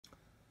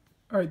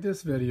All right,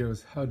 this video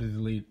is how to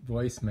delete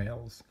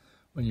voicemails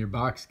when your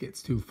box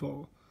gets too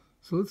full.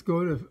 So let's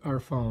go to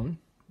our phone,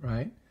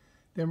 right?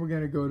 Then we're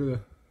going to go to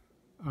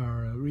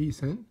our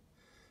recent,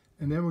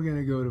 and then we're going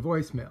to go to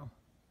voicemail.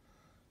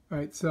 All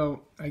right,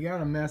 so I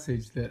got a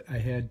message that I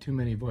had too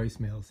many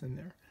voicemails in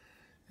there.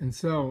 And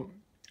so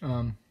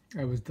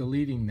I was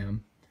deleting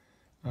them.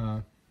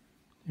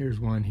 Here's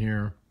one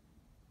here.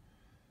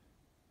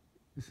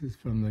 This is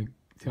from the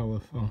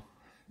telephone,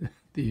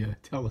 the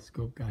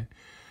telescope guy.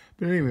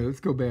 But anyway, let's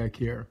go back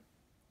here.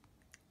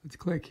 Let's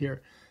click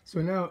here.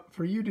 So now,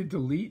 for you to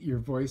delete your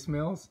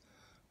voicemails,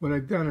 what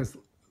I've done is,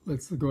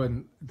 let's go ahead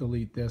and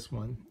delete this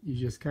one. You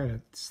just kind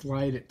of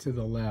slide it to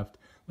the left.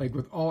 Like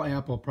with all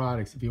Apple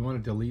products, if you want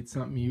to delete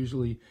something,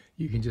 usually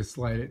you can just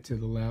slide it to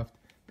the left.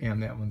 Bam,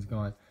 that one's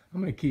gone.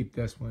 I'm going to keep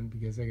this one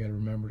because I got to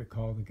remember to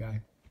call the guy.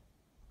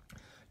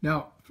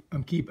 Now,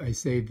 I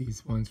saved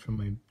these ones from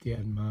my dad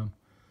and mom.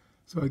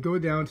 So I go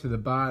down to the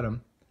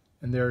bottom,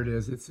 and there it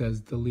is. It says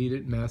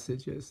deleted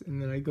messages.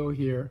 And then I go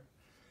here,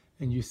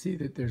 and you see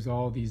that there's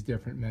all these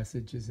different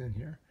messages in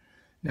here.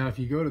 Now, if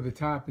you go to the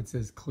top, it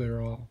says clear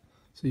all.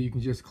 So you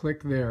can just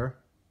click there,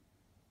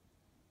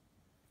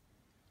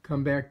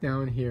 come back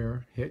down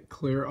here, hit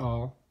clear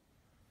all,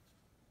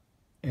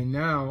 and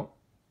now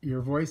your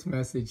voice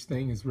message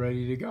thing is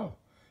ready to go.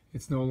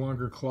 It's no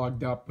longer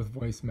clogged up with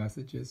voice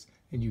messages,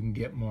 and you can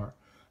get more.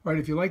 All right,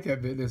 if you like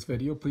this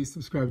video, please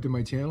subscribe to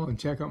my channel and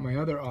check out my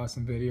other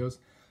awesome videos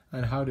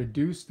on how to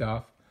do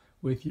stuff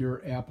with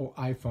your Apple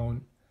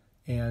iPhone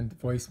and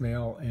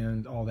voicemail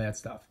and all that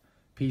stuff.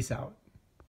 Peace out.